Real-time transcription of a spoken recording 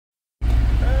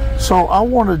So I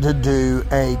wanted to do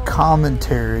a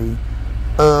commentary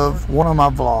of one of my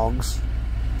vlogs,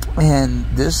 and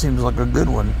this seems like a good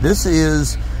one. This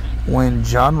is when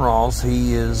John Ross,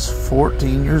 he is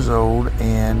 14 years old,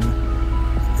 and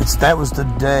that was the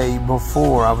day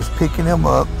before I was picking him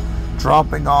up,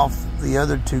 dropping off the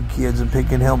other two kids and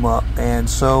picking him up. And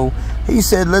so he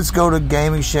said, let's go to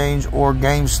Game Exchange or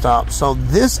GameStop. So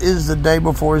this is the day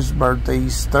before his birthday.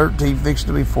 He's 13, fixing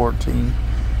to be 14,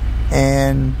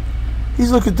 and he's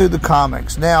looking through the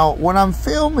comics. Now, when I'm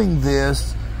filming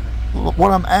this,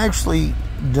 what I'm actually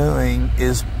doing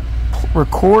is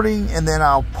recording, and then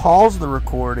I'll pause the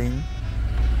recording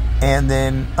and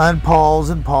then unpause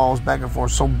and pause back and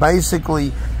forth. So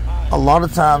basically, a lot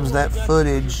of times that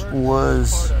footage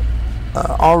was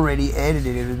already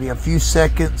edited. It would be a few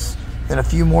seconds, then a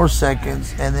few more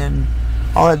seconds, and then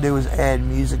all I do is add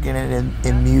music in it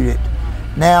and mute it.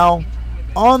 Now,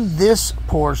 on this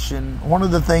portion, one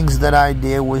of the things that I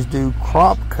did was do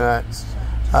crop cuts,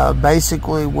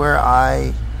 basically where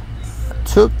I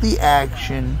took the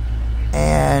action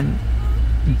and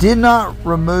did not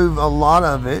remove a lot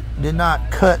of it, did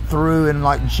not cut through and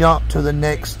like jump to the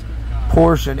next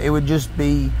portion. It would just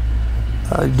be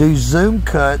do zoom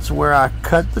cuts where I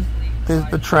cut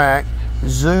the track,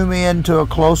 zoom in to a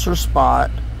closer spot,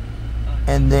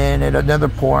 and then at another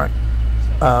point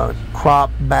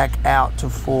crop back out to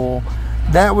full.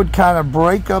 That would kind of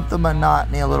break up the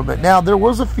monotony a little bit. Now, there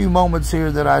was a few moments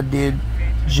here that I did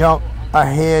jump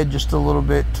ahead just a little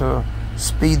bit to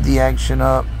speed the action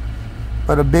up,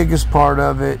 but the biggest part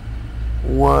of it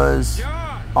was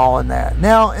all in that.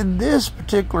 Now, in this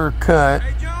particular cut,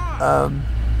 I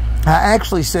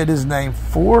actually said his name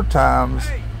 4 times,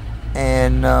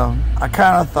 and I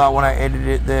kind of thought when I edited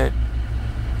it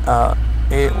that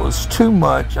it was too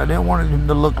much. I didn't want him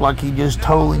to look like he just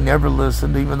totally never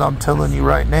listened, even though I'm telling you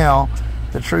right now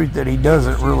the truth that he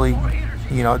doesn't really,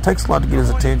 you know, it takes a lot to get his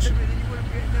attention.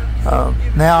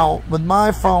 Now, with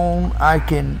my phone, I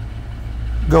can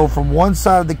go from one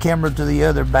side of the camera to the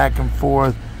other, back and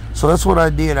forth. So that's what I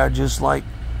did. I just like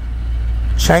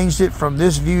changed it from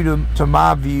this view to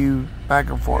my view, back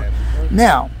and forth.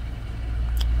 Now,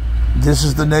 this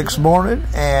is the next morning,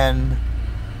 and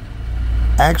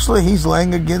actually he's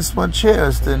laying against my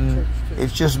chest, and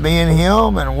it's just me and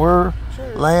him, and we're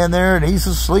laying there, and he's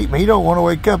asleep. He don't want to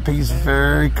wake up. He's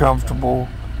very comfortable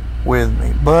with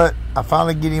me. But I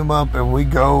finally get him up, and we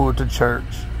go to church,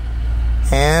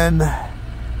 and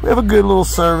we have a good little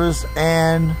service.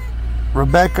 And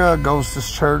Rebecca goes to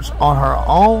church on her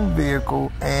own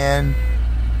vehicle and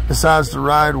decides to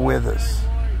ride with us.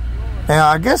 Now,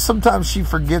 I guess sometimes she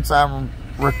forgets I'm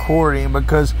recording,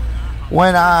 because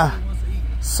when I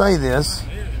say this,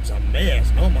 it's a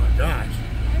mess. Oh my gosh.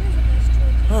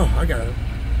 Oh,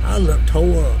 I look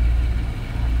tore up.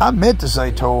 I meant to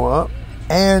say tore up,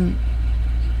 and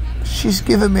she's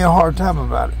giving me a hard time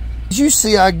about it. As you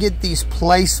see, I get these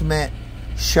placement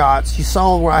shots. You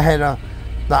saw where I had the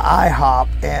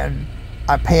IHOP, and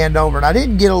I panned over, and I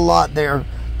didn't get a lot there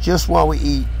just while we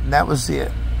eat, and that was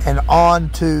it. And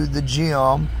on to the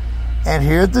gym, and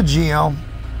here at the gym,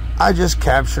 I just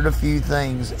captured a few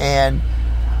things. And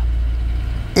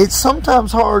it's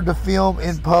sometimes hard to film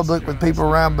in public with people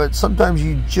around, but sometimes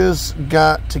you just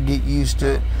got to get used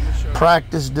to it,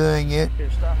 practice doing it,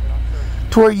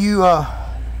 to where you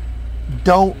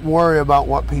don't worry about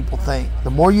what people think.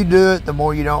 The more you do it, the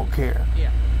more you don't care.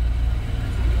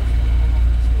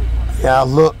 Yeah, I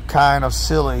look kind of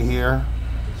silly here,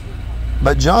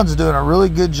 but John's doing a really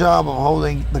good job of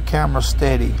holding the camera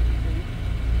steady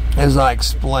as I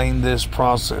explain this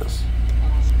process.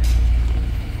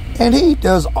 And he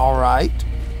does all right.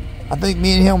 I think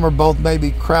me and him were both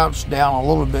maybe crouched down a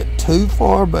little bit too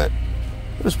far, but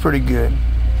it was pretty good.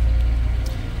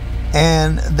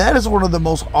 And that is one of the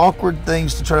most awkward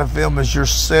things to try to film, is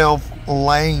yourself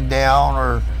laying down,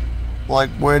 or like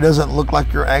where it doesn't look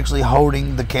like you're actually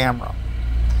holding the camera.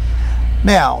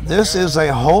 Now, this is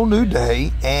a whole new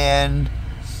day, and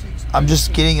I'm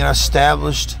just getting an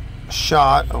established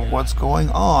shot of what's going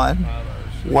on,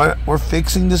 what we're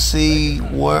fixing to see,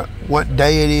 what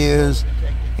day it is.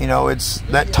 You know, it's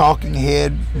that talking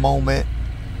head moment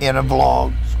in a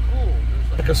vlog.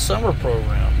 Like a summer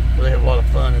program where they have a lot of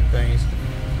fun and things,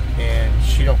 and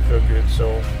she don't feel good,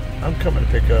 so I'm coming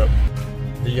to pick up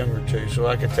the younger two so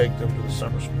I can take them to the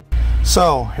summer school.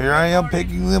 So here I am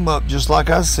picking them up, just like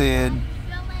I said,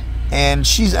 and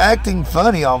she's acting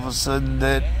funny all of a sudden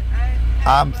that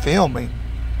I'm filming,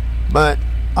 but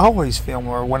I always film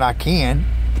her when I can.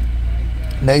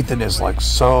 Nathan is like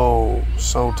so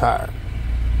tired.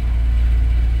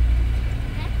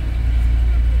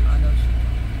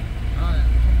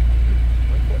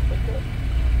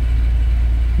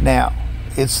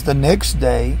 it's the next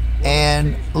day,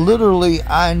 and literally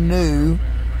I knew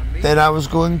that I was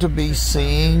going to be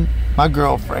seeing my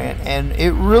girlfriend. And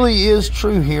it really is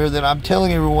true here that I'm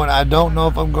telling everyone I don't know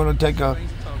if I'm going to take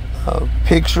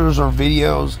pictures or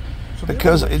videos,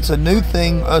 because it's a new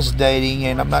thing, us dating,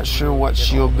 and I'm not sure what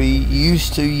she'll be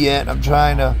used to yet. I'm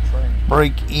trying to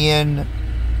break in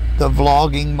the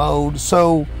vlogging mode.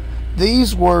 So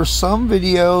these were some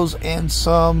videos and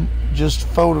some just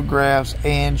photographs,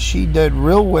 and she did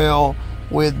real well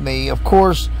with me. Of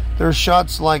course, there's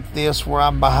shots like this where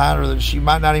I'm behind her that she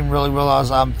might not even really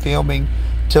realize I'm filming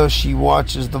till she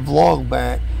watches the vlog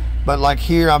back. But like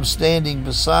here, I'm standing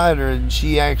beside her and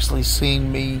she actually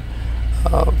seen me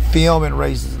film and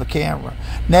raises the camera.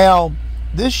 Now,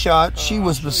 this shot, she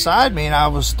was beside me and I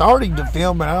was starting to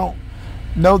film, and I don't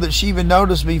know that she even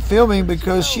noticed me filming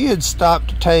because she had stopped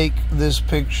to take this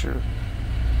picture.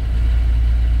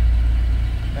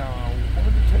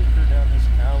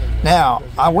 Now,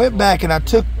 I went back and I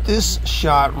took this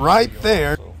shot right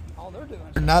there,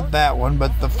 not that one,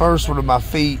 but the first one of my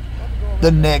feet,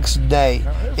 the next day.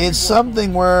 It's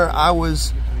something where I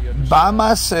was by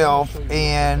myself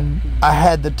and I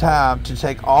had the time to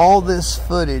take all this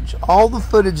footage, all the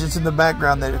footage that's in the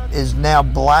background that is now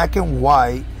black and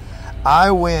white. I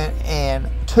went and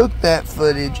took that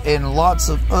footage and lots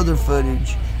of other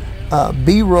footage,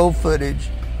 B-roll footage,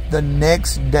 the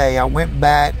next day. I went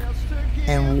back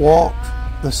and walked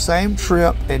the same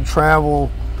trip and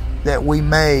travel that we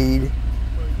made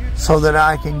so that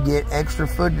I can get extra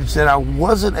footage that I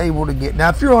wasn't able to get. Now,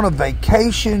 if you're on a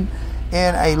vacation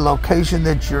in a location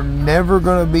that you're never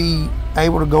going to be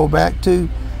able to go back to,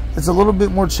 it's a little bit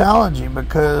more challenging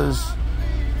because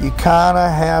you kind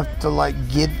of have to like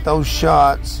get those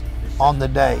shots on the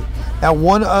day. Now,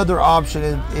 one other option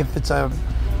is if it's a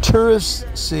tourist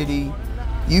city,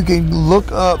 you can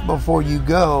look up before you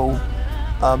go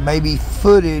maybe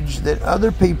footage that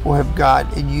other people have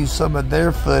got and use some of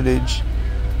their footage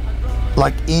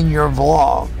like in your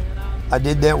vlog. I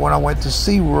did that when I went to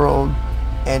SeaWorld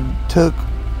and took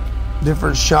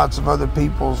different shots of other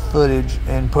people's footage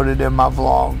and put it in my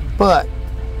vlog. But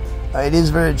it is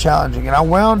very challenging, and I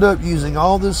wound up using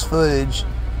all this footage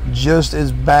just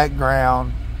as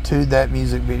background to that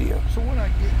music video.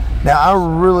 Now,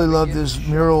 I really love this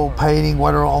mural painting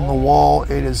what are on the wall.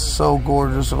 It is so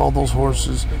gorgeous of all those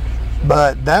horses.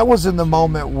 But that was in the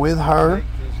moment with her.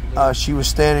 She was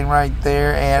standing right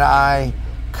there, and I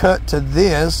cut to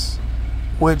this,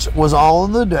 which was all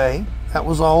in the day. That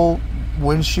was all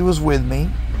when she was with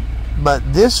me. But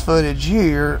this footage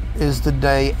here is the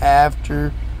day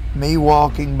after me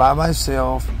walking by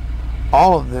myself.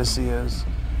 All of this is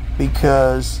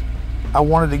because I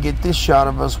wanted to get this shot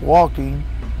of us walking,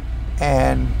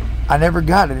 and I never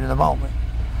got it in the moment.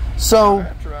 So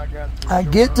I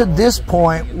get to this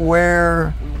point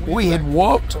where we had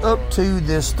walked up to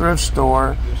this thrift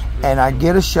store, and I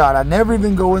get a shot. I never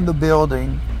even go in the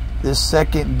building this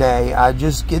second day. I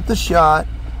just get the shot,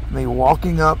 me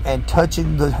walking up and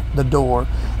touching the door,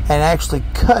 and actually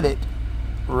cut it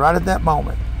right at that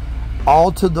moment.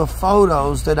 All to the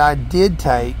photos that I did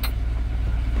take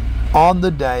on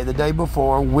the day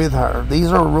before with her.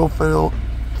 These are real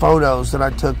photos that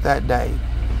I took that day.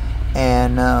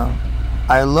 And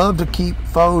I love to keep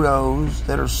photos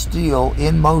that are still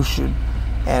in motion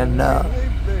and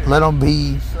let them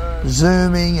be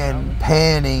zooming and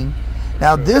panning.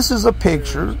 Now, this is a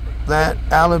picture, that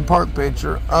Allen Park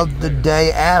picture of the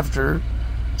day after,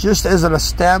 just as an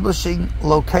establishing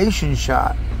location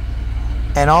shot.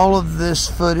 And all of this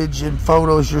footage and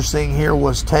photos you're seeing here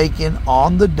was taken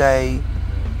on the day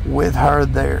with her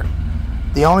there.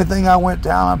 The only thing I went to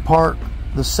Allen Park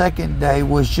the second day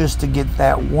was just to get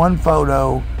that one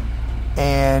photo,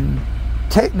 and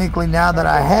technically now that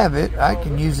I have it, I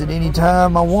can use it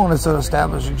anytime I want as an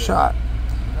establishing shot.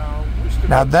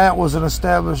 Now, that was an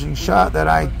establishing shot that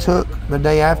I took the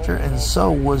day after, and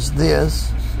so was this,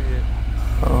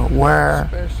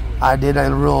 where I did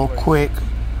a real quick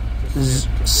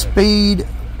speed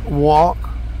walk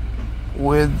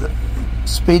with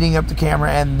speeding up the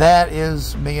camera, and that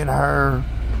is me and her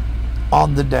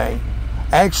on the day.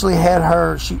 I actually had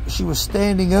her, she was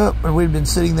standing up, and we'd been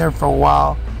sitting there for a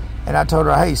while, and I told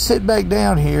her, hey, sit back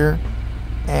down here,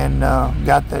 and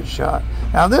got that shot.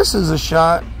 Now, this is a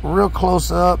shot real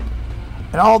close up,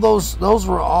 and all those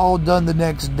were all done the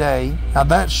next day. Now,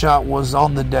 that shot was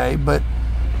on the day, but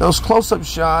those close-up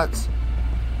shots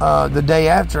the day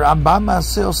after, I'm by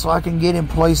myself, so I can get in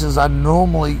places I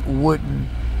normally wouldn't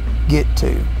get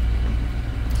to.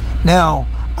 Now,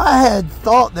 I had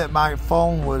thought that my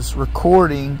phone was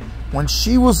recording when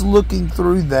she was looking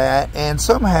through that, and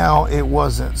somehow it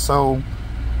wasn't. So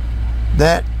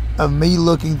that of me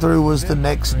looking through was the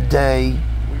next day,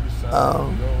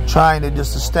 trying to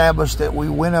just establish that we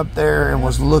went up there and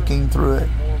was looking through it,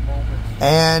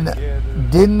 and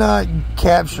did not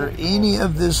capture any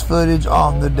of this footage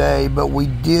on the day, but we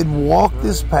did walk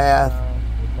this path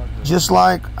just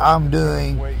like I'm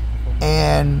doing,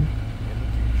 and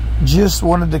just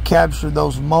wanted to capture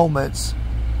those moments.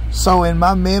 So in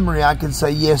my memory, I can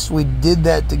say, yes, we did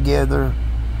that together.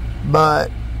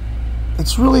 But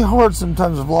it's really hard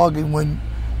sometimes vlogging when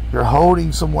you're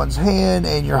holding someone's hand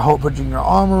and you're putting your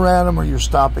arm around them, or you're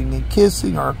stopping and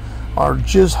kissing, or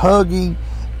just hugging,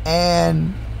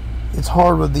 and it's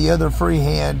hard with the other free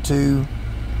hand to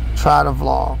try to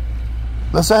vlog.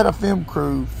 Let's add a film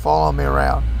crew follow me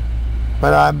around,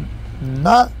 but I'm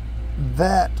not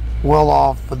that well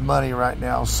off with money right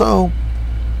now. So,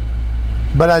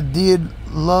 but I did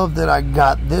love that I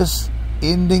got this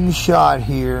ending shot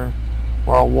here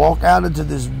where I walk out into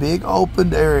this big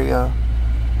open area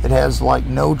that has like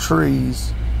no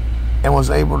trees, and was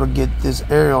able to get this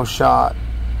aerial shot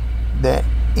that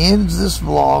ends this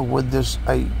vlog with this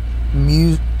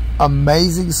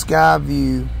amazing sky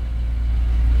view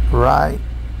right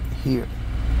here.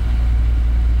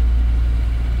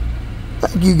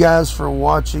 Thank you guys for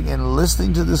watching and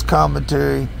listening to this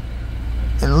commentary,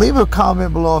 and leave a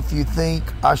comment below if you think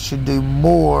I should do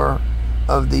more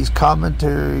of these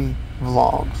commentary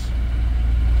vlogs.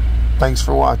 Thanks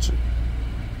for watching.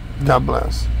 God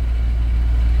bless.